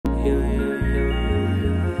Hello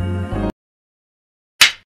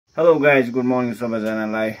guys, good morning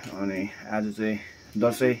सबैजनालाई। अनि आज चाहिँ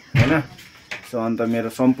दसैँ हैन, सो अन्त मेरो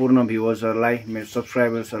सम्पूर्ण भ्युवर्सहरूलाई, मेरो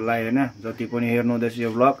सब्सक्राइबर्सहरूलाई हैन, जति पनि हेर्नु हुँदैछ यो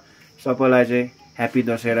भ्लग, सबैलाई चाहिँ ह्याप्पी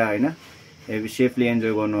दशहरा हैन। सेफली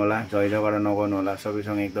एन्जोय गर्नु होला, झैझगडा नगर्नु होला,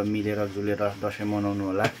 सबैसँग एकदम मिलेर जुलेर दसैँ मनाउनु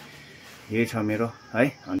होला। यही छ मेरो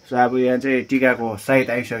है। सो अब यहाँ चाहिँ टिकाको साइत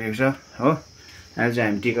आइसकेको छ हो। आज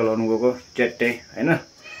चाहिँ हामी टिका लाउनु गएको च्याट्टै हैन।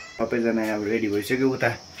 सबैजना अब रेडी भइसक्यो। उता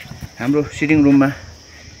हाम्रो सिटिङ रुममा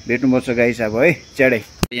भेट्नुपर्छ गाइस अब है, च्याडै।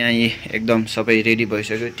 यहाँ एकदम सबै रेडी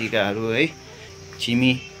भइसक्यो, टिकाहरू है,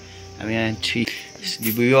 छिमी। अब यहाँ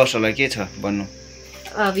भ्युवर्सहरूलाई के छ भन्नु?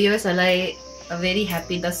 भ्युवर्सहरूलाई भेरी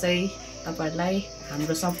ह्याप्पी दसैँ तपाईँहरूलाई।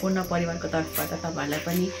 हाम्रो सम्पूर्ण परिवारको तर्फबाट तपाईँहरूलाई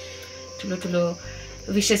पनि ठुलो ठुलो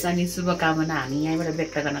विशेष अनि शुभकामना हामी यहाँबाट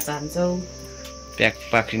व्यक्त गर्न चाहन्छौँ।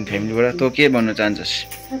 पाखरिङ फ्यामिलीबाट तँ के भन्न चाहन्छस्?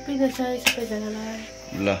 ह्याप्पी दसैँ सबैजनालाई।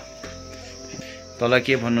 ल तँलाई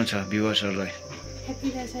के भन्नु छ भ्युवर्सहरूलाई? ह्याप्पी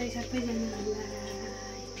दसैँ सबैजनालाई।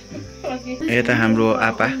 यता हाम्रो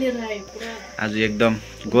आपा आज एकदम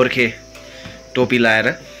गोर्खे टोपी लाएर।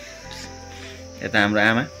 यता हाम्रो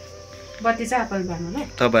आमा।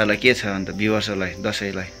 तपाईँहरूलाई के छ अन्त भ्युवर्सहरूलाई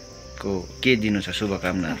दसैँलाई को के दिनु छ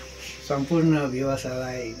शुभकामनाहरू? सम्पूर्ण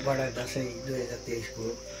भ्युवर्सहरूलाई बडा दसैँ 2023 को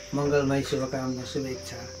मङ्गलमय शुभकामना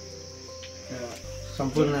शुभेच्छा।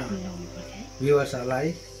 सम्पूर्ण भ्युवर्सहरूलाई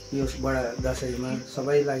यो बडा दसैँमा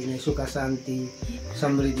सबैलाई नै सुख शान्ति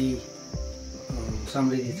समृद्धि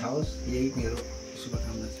छाओस्, यही मेरो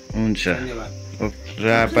शुभकामना छ। हुन्छ, धन्यवाद। र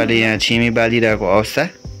आपाले यहाँ छिमी बालिरहेको अवस्था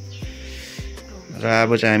र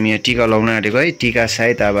अब चाहिँ हामी यहाँ टिका लाउन आँटेको है। टिका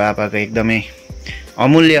सायद अब आपाको एकदमै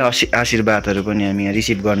अमूल्य आशीर्वादहरू पनि हामी यहाँ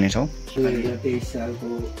रिसिभ गर्नेछौँ। 2023 सालको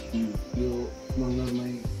यो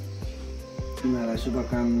मङ्गलमय तिमीहरूलाई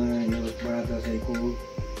शुभकामना यो बडा दसैँको।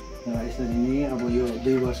 यसरी नै अब यो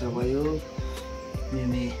 2 वर्ष भयो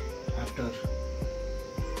मेमे आफ्टर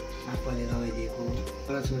आफूले लगाइदिएको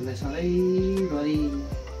छोरीलाई सधैँभरि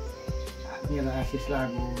मेरो आशिष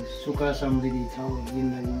लागोस्, सुख समृद्धि छ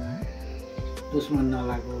जिन्दगीमा, दुश्मन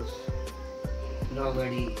नलागोस् र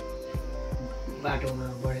अगाडि बाटोमा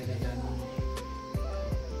बढेर जानु।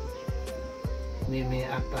 मेमे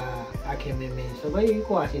आप्पा आखे मेमे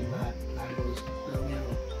सबैको आशीर्वाद लागोस्।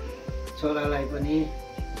 मेरो छोरालाई पनि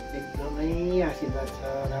एकदमै आशीर्वाद छ,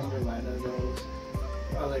 राम्रो भएर जाओस्,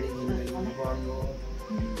 अगाडि जिन्दगीमा बढ्नु,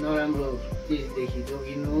 नराम्रो चिजदेखि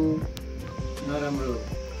जोगिनु, नराम्रो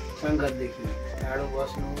सङ्गतदेखि टाढो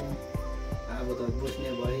बस्नु। अब त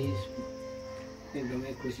बुझ्ने भइस्,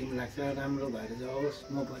 एकदमै खुसी पनि लाग्छ, राम्रो भएर जाओस्।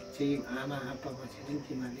 म पछि आमा आप्पा पछि पनि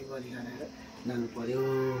तिमीहरूले गरिहालेर जानु पर्यो।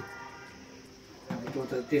 अब तँ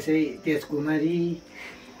त त्यसै तेज कुमारी,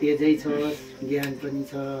 तेजै छ, ज्ञान पनि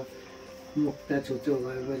छ, मुक्ता छुचो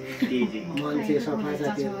भयो भने मान्छे सफा छ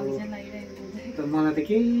तेरो। त मलाई त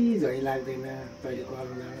केही झै लाग्दैन, तैँले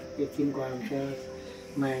करुणा एकछिन गराउँछ,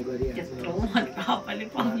 माया गरिहाल्छ।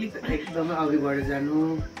 एकदमै अघि बढेर जानु।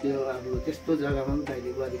 त्यो अब त्यस्तो जग्गामा पनि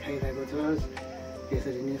तैँले गरी खाइरहेको छस्।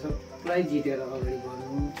 त्यसरी नै सबलाई जितेर अगाडि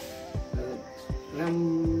बढ्नु,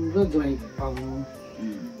 राम्रो ज्वाइँ पाउनु,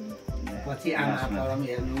 पछि आमा आप्पालाई पनि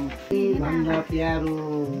हेर्नु। भन्दा प्यारो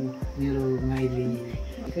मेरो माइली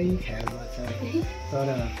निकै ख्याल गर्छ, तर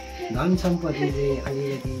धन सम्पत्ति चाहिँ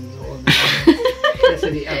अलिकति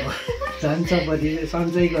त्यसरी अब धन सम्पत्ति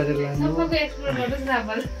सञ्चय गरेर लानु,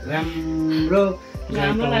 राम्रो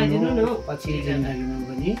पछि जिन्दगीमा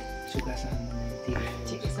पनि सुख शान्ति।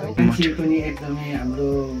 मान्छे पनि एकदमै हाम्रो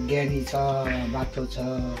ज्ञानी छ, बाठो छ,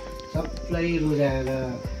 सबलाई रुजाएर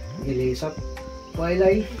यसले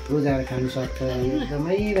सबैलाई रुजाएर खानु सक्छ।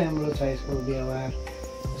 एकदमै राम्रो छ यसको व्यवहार।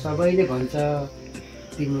 सबैले भन्छ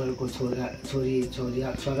तिमीहरूको छोराछोरी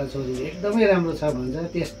एकदमै राम्रो छ भन्छ।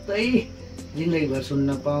 त्यस्तै जिन्दगीभर सुन्न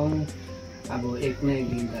पाऊँ। अब एक न एक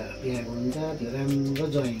दिन त बिहाको हुन्छ, त्यो राम्रो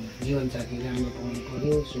जीवनसाथी राम्रो पाउनु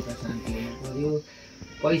पऱ्यो, सुख शान्ति हुनु पऱ्यो।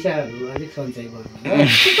 पैसाहरू अलिक सञ्चय गर्नु,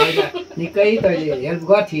 पहिला निकै तैँले हेल्प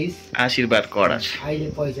गर्थिस्, आशीर्वाद कडा छ।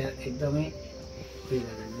 अहिले पैसा एकदमै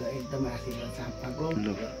एकदमै आशीर्वाद चापाको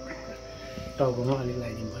टाउकोमा अलिक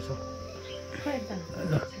लगाइदिनुपर्छ।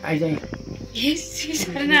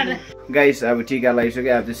 गाइस अब टिका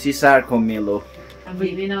लगाइसक्यो, अब चाहिँ सिसारको मेलो।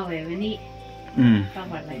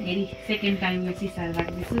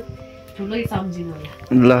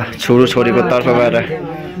 ल छोरो छोरीको तर्फबाट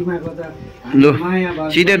लु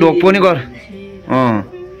सिधै ढोक पनि गर।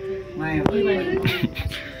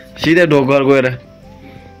 सिधै ढोक गर गएर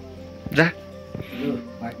जा,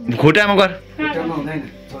 खुट्टामा गर।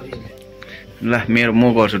 ल मेरो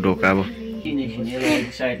म गर्छु ढोक। अब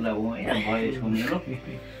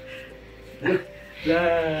ल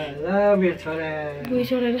ल मेरो छोरा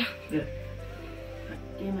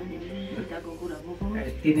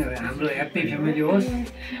तिनीहरू हाम्रो ह्याप्पी फ्यामिली होस्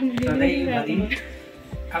सधैँभरि।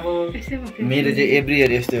 अब मेरो चाहिँ एभ्री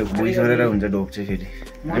इयर यस्तो भुइँ छोरेर हुन्छ ढोक चाहिँ फेरि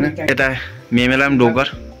होइन। यता मेमेलाई पनि ढोक गर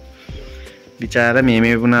बिचरा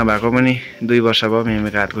मेमेको नभएको पनि 2 वर्ष भयो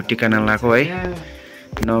मेमेको हातको टिका नलाएको है।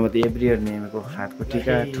 नभए त एभ्री इयर मेमेको हातको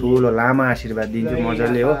टिका ठुलो लामो आशीर्वाद दिन्छु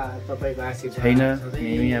मजाले हो। छैन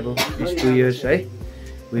मेमी अब 2 इयर्स है।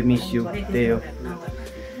 वी मिस यु त्यही हो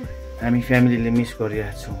हामी फ्यामिलीले मिस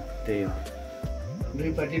गरिरहेको छौँ त्यही हो।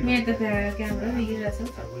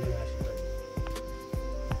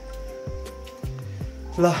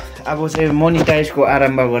 ल अब चाहिँ मोनिटाइजको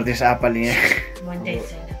आरम्भ गर्दैछ आपाले यहाँ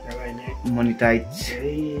मोनिटाइज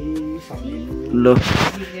ल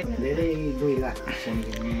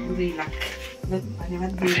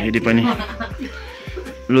फेरि पनि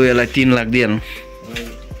लु यसलाई 3 लाख दिइहाल्नु।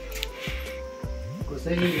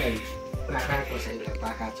 कसैलाई पाखा कसैलाई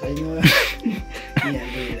पाखा छैन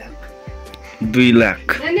 2 लाख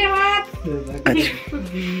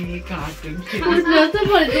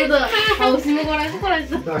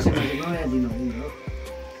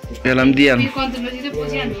यसलाई पनि दिइहाल्नु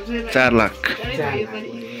 4 लाख।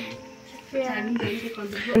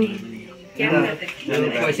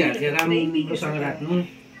 पैसाहरू चाहिँ राम्रोसँग राख्नु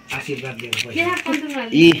आशीर्वाद दिनु।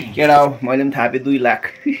 यी केडा हो मैले पनि थापे 2 लाख।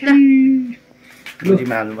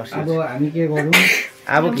 अब हामी के गरौँ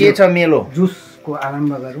अब के छ मेलो जुसको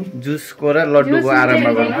आरम्भ गरौँ। जुसको र लड्डुको आरम्भ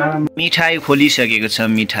गरौँ। मिठाई खोलिसकेको छ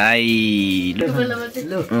मिठाई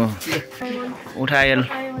उठाएल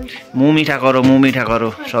मुँह मिठा करो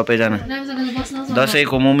सबैजना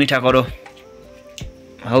दसैँको मुँह मिठा करो।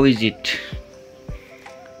 हाउ इज इट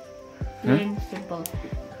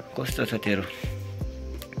कस्तो छ तेरो?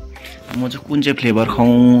 म चाहिँ कुन चाहिँ फ्लेभर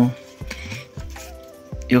खाउँ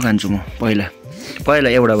यो खान्छु म पहिला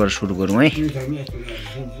एउटाबाट सुरु गरौँ है।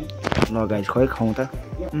 ल गाइस खै खाउँ त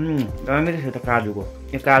दामी रहेछ त काजुको।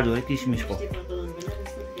 यो काजु है किसमिसको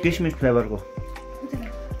किसमिस फ्लेभरको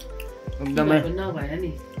एकदमै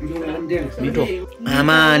मिठो।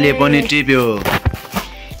 आमाले पनि टिप्यो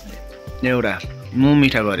एउटा मुँह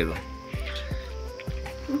मिठा गरेको।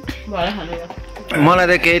 मलाई त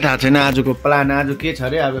केही थाहा छैन आजको प्लान। आज के छ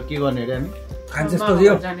अरे अब के गर्ने अरे हामी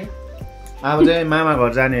अब चाहिँ मामा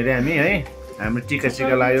घर जाने अरे हामी है। हाम्रो टिका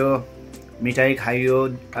सिका लाग्यो मिठाई खाइयो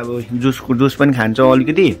अब जुस पनि खान्छौँ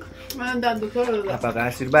अलिकति। आपाको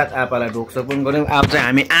आशीर्वाद आपालाई ढोक्सो पनि गऱ्यौँ। अब चाहिँ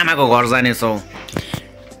हामी आमाको घर जानेछौँ।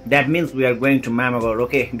 That means we are going to मामा घर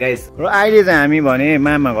ओके गाइस। र अहिले चाहिँ हामी भने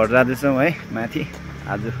मामा घर जाँदैछौँ है माथि।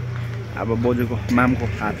 आज अब बोजूको मामको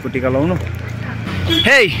हातको टिका लाउनु।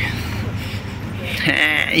 हे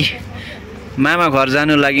मामा घर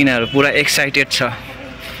जानु लागि यिनीहरू पुरा एक्साइटेड छ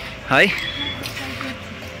है।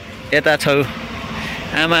 यता छौ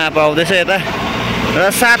आमा आपा आउँदैछ यता र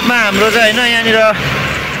साथमा हाम्रो चाहिँ होइन यहाँनिर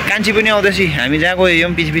कान्छी पनि आउँदैछ। हामी जहाँ गयो यो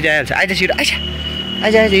पनि पछि आइहाल्छ। आइज छिटो आइज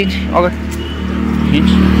हिँड अगाडि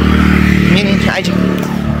हिँड आइज।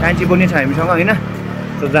 कान्छी पनि छ हामीसँग होइन।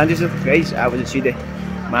 त जाँदैछु गाइस अब चाहिँ सिधै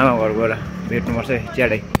मामा घर गएर भेट्नुपर्छ है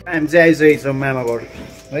च्याडै। हामी चाहिँ आइसकेको छौँ मामा घर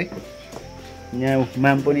है। यहाँ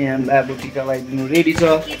माम पनि हामीलाई अब टिका लगाइदिनु रेडी छ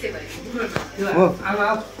हो।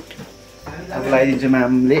 अब लगाइदिन्छ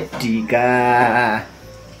मामले टिका।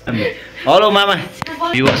 हेलो मामा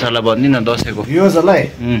भ्युवर्सहरूलाई भन्नु न दसैँको। भ्युवर्सहरूलाई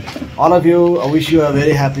all of you I wish you a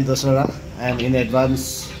very happy Dasara and in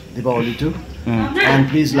advance Diwali too. And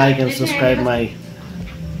please like and subscribe my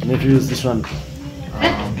nephew's this one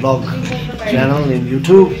vlog channel in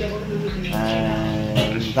YouTube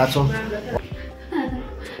and that's all.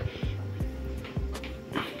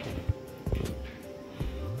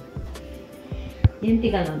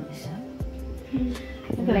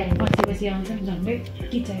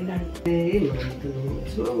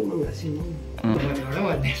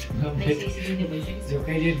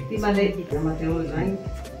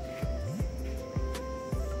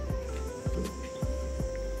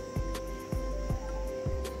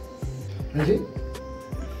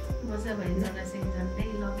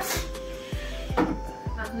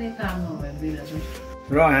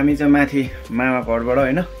 र हामी चाहिँ माथि मामा घरबाट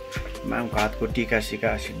होइन मामको हातको टिका सिका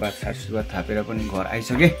आशीर्वाद थापेर पनि घर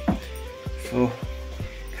आइसके। सो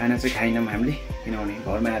खाना चाहिँ खाइनौँ हामीले किनभने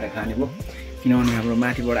घरमा आएर खाने भयो। किनभने हाम्रो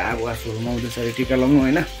माथिबाट आगो आँसुहरू आउँदैछ अरे टिका लगाउनु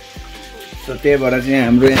होइन। सो त्यही भएर चाहिँ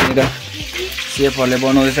हाम्रो यहाँनिर सेफहरूले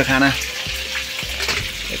बनाउँदैछ खाना।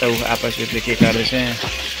 यता आपा सेफले के काट्दैछ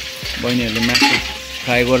बहिनीहरूले मासु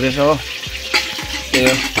फ्राई गर्दैछ हो। त्यही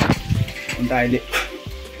हो अन्त अहिले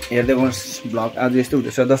हेर्दै गर्नुहोस् भ्लग आज यस्तो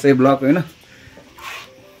हुँदैछ दसैँ भ्लग होइन।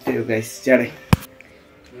 त्यही हो गाइस च्याडै।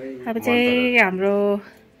 अब चाहिँ हाम्रो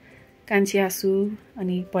कान्छी आसु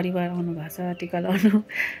अनि परिवार आउनु भएको छ टिका लाउनु।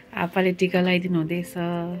 आपाले टिका लगाइदिनु हुँदैछ।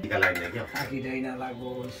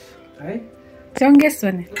 चङ्गेस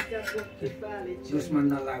भने दुश्मन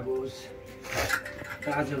नलागोस्,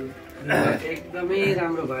 काजल एकदमै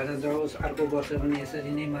राम्रो भएर जाओस्, अर्को वर्ष पनि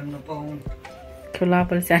यसरी नै मान्न पाऊँ। ठुला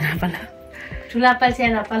पाल साना पाल ठुला पाल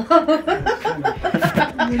साना पाल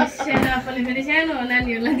साना पाल मेरो सानो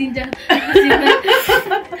नानीहरूलाई दिन्छ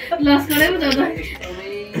लस्करै पो जाँदा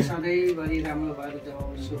एकदमै सधैँभरि राम्रो भएर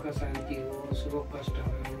जाओस्, सुख शान्ति होस्, रोग कष्ट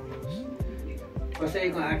नहोस्,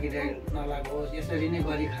 कसैको आँखीले नलागोस्। यसरी नै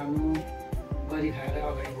गरी खानु, गरी खाएर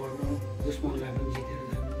अगाडि बढ्नु, दुश्मनलाई पनि जितेर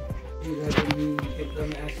जानु।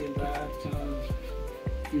 एकदमै आशीर्वाद छ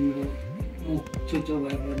तिम्रो। मुख चुचो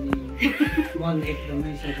भए पनि मन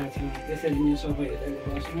एकदमै सफा छ। त्यसरी नै सफा हेरेर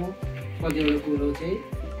बस्नु। कतिवटा कुरो चाहिँ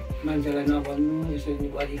मान्छेलाई नभन्नु, यसरी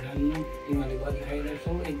गरी खानु। तिमीहरूले गरी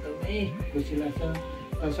खाइरहेछौ, एकदमै खुसी लाग्छ।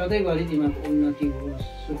 र सधैँभरि तिमीहरूको उन्नति होस्,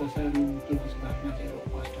 सुख शान्ति होस्, घरमा चाहिँ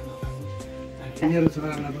कष्ट नखाओस्। मेरो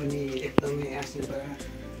छोरालाई पनि एकदमै आशीर्वाद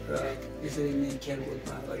र यसरी नै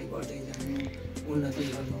खेलकुदमा अगाडि बढ्दै जानु, उन्नति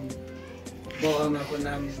गर्नु। बाबुआमाको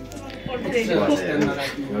नाम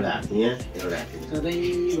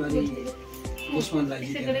सधैँभरि दुश्मनलाई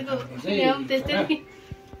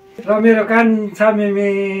र मेरो कान्छा मेमे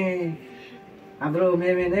हाम्रो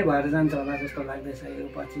मेमे नै भएर जान्छ होला जस्तो लाग्दैछ यो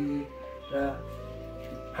पछि। र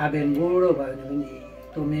आबेन बुढो भयो भने पनि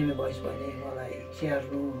त्यो मेमे भइस भने मलाई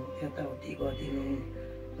स्याहार्नु, यताउति गरिदिनु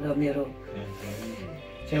र मेरो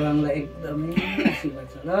छेवाङलाई एकदमै आशीर्वाद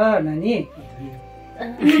छ ल नानी।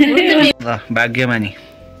 भाग्यमानी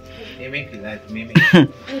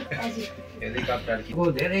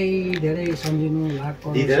धेरै धेरै सम्झिनु लाग्छ।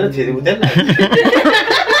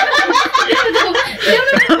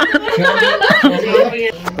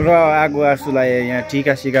 र आगो आसुलाई यहाँ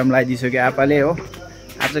टिका सिकाम लगाइदिइसक्यो आपाले हो।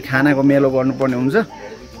 आज खानाको मेलो गर्नुपर्ने हुन्छ,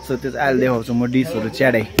 सो त्यो चाहिँ अहिले देखाउँछु म डिसहरू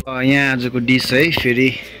च्याडै। यहाँ आजको डिस है फेरि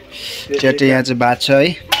च्याटै यहाँ चाहिँ भात छ है।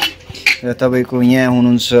 र तपाईँको यहाँ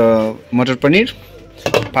हुनुहुन्छ मटर पनिर,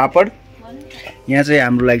 पापड। यहाँ चाहिँ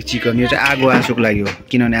हाम्रो लागि चिकन, यो चाहिँ आगो आँसुको लागि हो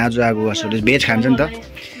किनभने आज आगो आँसुले भेज खान्छ नि त।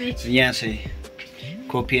 यहाँ चाहिँ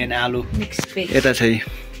कोपी एन्ड आलु, यता चाहिँ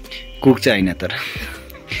कुक चाहिँ होइन तर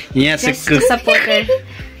यहाँ चाहिँ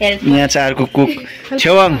यहाँ चाहिँ अर्को कुक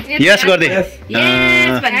छेवाङ यस गर्दै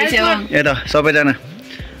यता सबैजना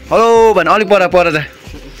हेलो भन्, अलिक पर पर जा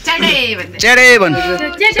च्याडे भन्।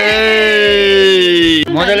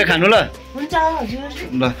 मजाले खानु ल।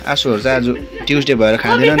 ल आँसुहरू चाहिँ आज ट्युसडे भएर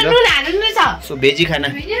खाँदैन नि त, सो भेजी खाना।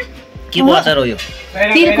 के को अचार हो यो?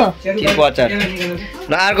 तिलको अचार।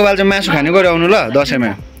 ल अर्को पालि चाहिँ मासु खाने गरी आउनु ल दसैँमा।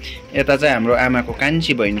 यता चाहिँ हाम्रो आमाको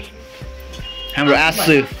कान्छी बहिनी हाम्रो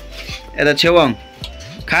आसु, यता छेवाङ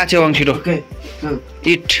खा छेवाङ छिटो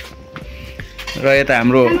इट। र यता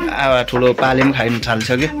हाम्रो आवा ठुलो पाले पनि खाइनु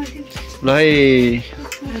थालिसक्यो। ल है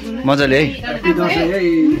मजाले है।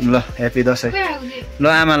 ल ह्याप्पी दसैँ। ल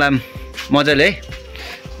आमालाई मजाले है।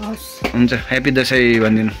 हुन्छ ह्याप्पी दसैँ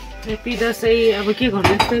भनिदिनु। ह्याप्पी दसैँ। अब के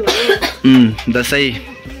गर्नु दसैँ।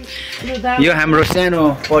 यो हाम्रो सानो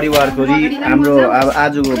परिवारको हाम्रो अब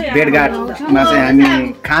आजको भेटघाटमा चाहिँ हामी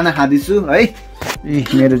खाना खाँदैछु है।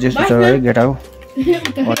 मेरो जस्तो छ है गेटा हो,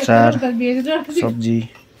 अचार सब्जी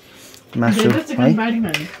मासु है।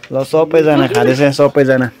 ल सबैजना खाँदैछ,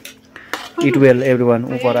 सबैजना इट वेल एभ्री वान।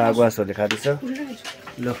 उपर आगोआसहरूले खाँदैछ।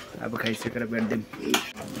 ल अब खाइसकेर भेट्दैम।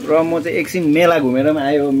 र म चाहिँ एकछिन मेला घुमेर पनि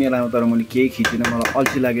आयो मेलामा, तर मैले केही खिचिनँ, मलाई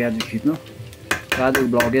अल्छी लाग्यो आज खिच्नु। आजको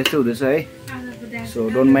भ्लग यस्तै हुँदैछ है, सो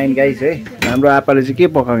डोन्ट माइन्ड गाइस है। हाम्रो आपाले चाहिँ के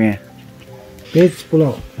पकाएको यहाँ? भेज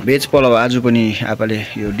पुलाउ। भेज पुलाउ आज पनि आपाले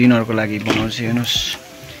यो डिनरको लागि बनाउँछ। हेर्नुहोस्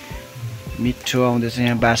मिठो आउँदैछ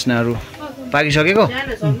यहाँ, बास्नाहरू पाकिसकेको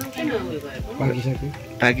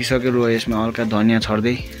पाकिसक्यो। र यसमा हल्का धनियाँ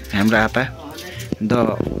छर्दै हाम्रो आपा द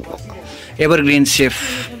एभरग्रिन सेफ।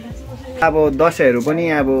 अब दसैँहरू पनि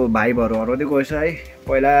अब भाइ भएर हराउँदै गएछ है,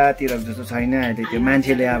 पहिलातिर जस्तो छैन अहिले। त्यो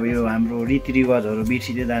मान्छेले अब यो हाम्रो रीतिरिवाजहरू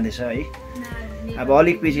बिर्सिँदै जाँदैछ है। अब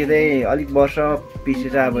अलिक पछि चाहिँ अलिक वर्ष पछि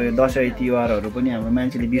चाहिँ अब यो दसैँ तिहारहरू पनि हाम्रो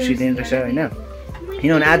मान्छेले बिर्सिँदैन रहेछ होइन।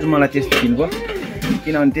 किनभने आज मलाई त्यस्तो फिल भयो,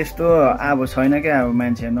 किनभने त्यस्तो अब छैन क्या। अब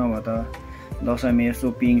मान्छे नभए त दसैँमा यसो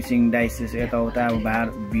पिङसिङ डाइसेस यताउता अब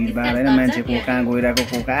भिडभाड होइन, मान्छे को कहाँ गइरहेको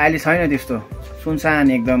को कहाँ। अहिले छैन त्यस्तो,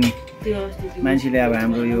 सुनसान एकदम। मान्छेले अब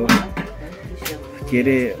हाम्रो यो के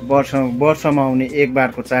अरे वर्षमा आउने एक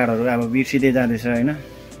बारको चाडहरू अब बिर्सिँदै जाँदैछ होइन।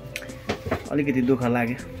 अलिकति दुःख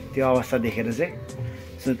लाग्यो त्यो अवस्था देखेर चाहिँ।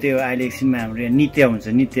 सो त्यो अहिले एकछिनमा हाम्रो यहाँ नृत्य हुन्छ,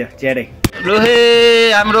 नृत्य च्याडै। लो हे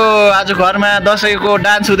हाम्रो आज घरमा दसैँको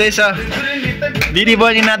डान्स हुँदैछ, दिदी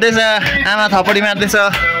बहिनी नाच्दैछ, आमा थपडी मार्दैछ।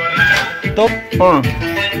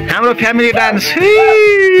 हाम्रो फ्यामिली डान्स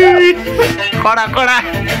कडा कडा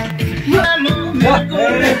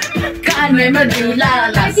कानैमा झुला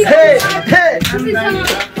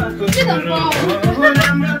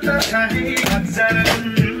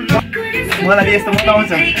मलाई यस्तो मजा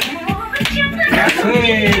आउँछ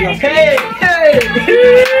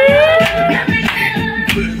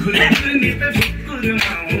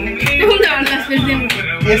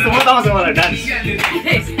यस्तो मजा आउँछ मलाई डान्स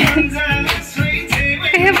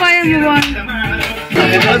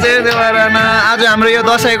आज हाम्रो यो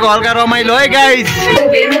दसैँको हल्का रमाइलो है गाइस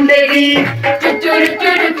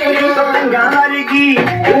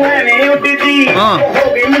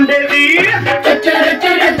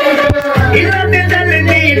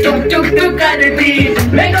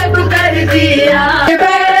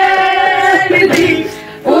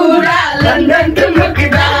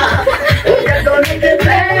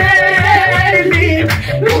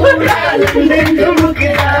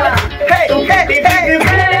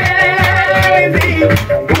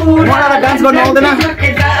मलाई डान्स गर्न आउँदैन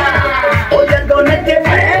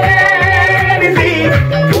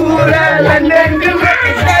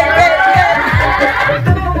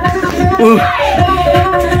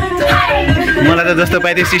मलाई त जस्तो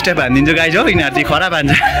पाए त्यो सिस्टर भानिदिन्छु गाइज हो यिनीहरू चाहिँ खराब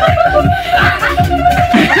हान्छ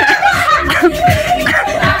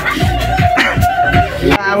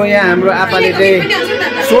अब यहाँ हाम्रो आपाले चाहिँ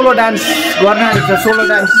सोलो डान्स गर्न आएको छ सोलो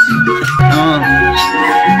डान्स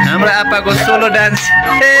हाम्रो आपाको सोलो डान्स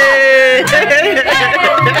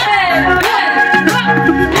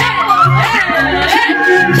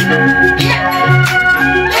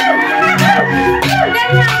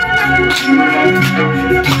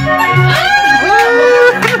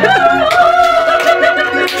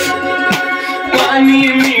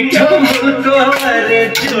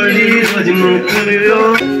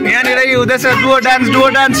यहाँनिर हुँदैछ डुओ डान्स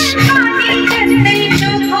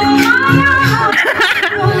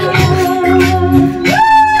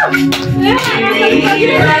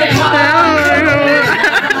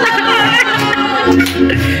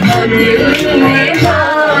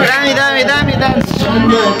दामी dance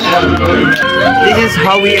This is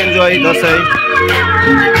how we enjoy Dashain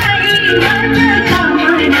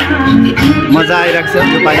मजा आइरहेको छ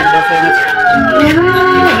यो पालि दसैँमा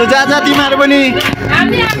लु जा तिमीहरू पनि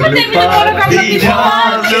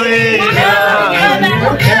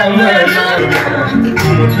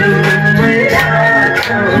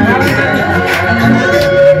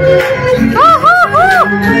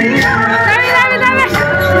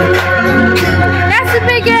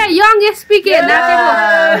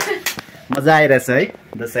मजा आइरहेछ है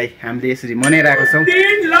दसैँ हामीले यसरी मनाइरहेको छौँ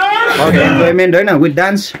इन्जोयमेन्ट होइन विथ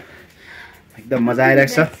डान्स एकदम मजा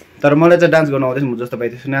आइरहेको छ तर मलाई चाहिँ डान्स गर्न आउँदैन म जस्तो पाए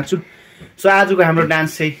त्यसो नाच्छु सो आजको हाम्रो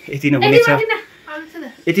डान्स चाहिँ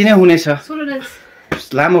यति नै हुनेछ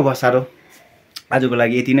लामो भयो साह्रो आजको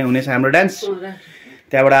लागि यति नै हुनेछ हाम्रो डान्स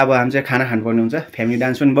त्यहाँबाट अब हामी चाहिँ खाना खानुपर्ने हुन्छ फ्यामिली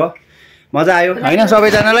डान्स पनि भयो मजा आयो होइन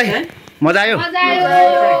सबैजनालाई मजा आयो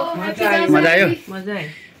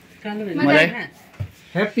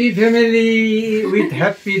happy family with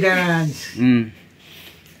happy dance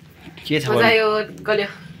के छ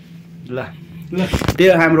ल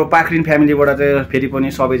त्यो हाम्रो पाखरिन फ्यामिलीबाट चाहिँ फेरि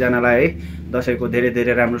पनि सबैजनालाई है दसैँको धेरै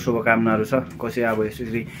धेरै राम्रो शुभकामनाहरू छ कसै अब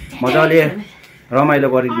यसरी मजाले रमाइलो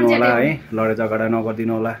गरिदिनु होला है लडाइँ झगडा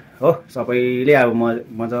नगरिदिनु होला हो सबैले अब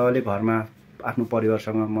मजाले घरमा आफ्नो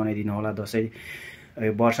परिवारसँग मनाइदिनु होला दसैँ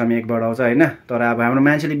वर्षमा एकबाट आउँछ होइन तर अब हाम्रो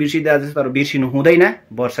मान्छेले बिर्सिँदै जान्छ तर बिर्सिनु हुँदैन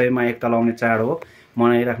वर्षमा एकताल आउने चाड हो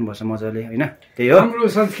मनाइराख्नुपर्छ मजाले होइन त्यही हो हाम्रो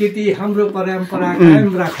संस्कृति हाम्रो परम्परा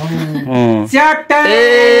कायम राखौँ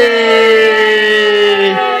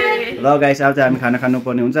ल गाइस अब चाहिँ हामी खाना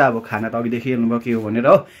खानुपर्ने हुन्छ अब खाना त अघिदेखि हेर्नुभयो के हो भनेर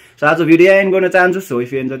हो सो आज भिडियो एन्ड गर्न चाहन्छु so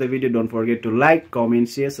if you enjoy the video don't forget to like comment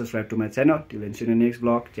share subscribe to my channel till and C you next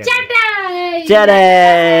blog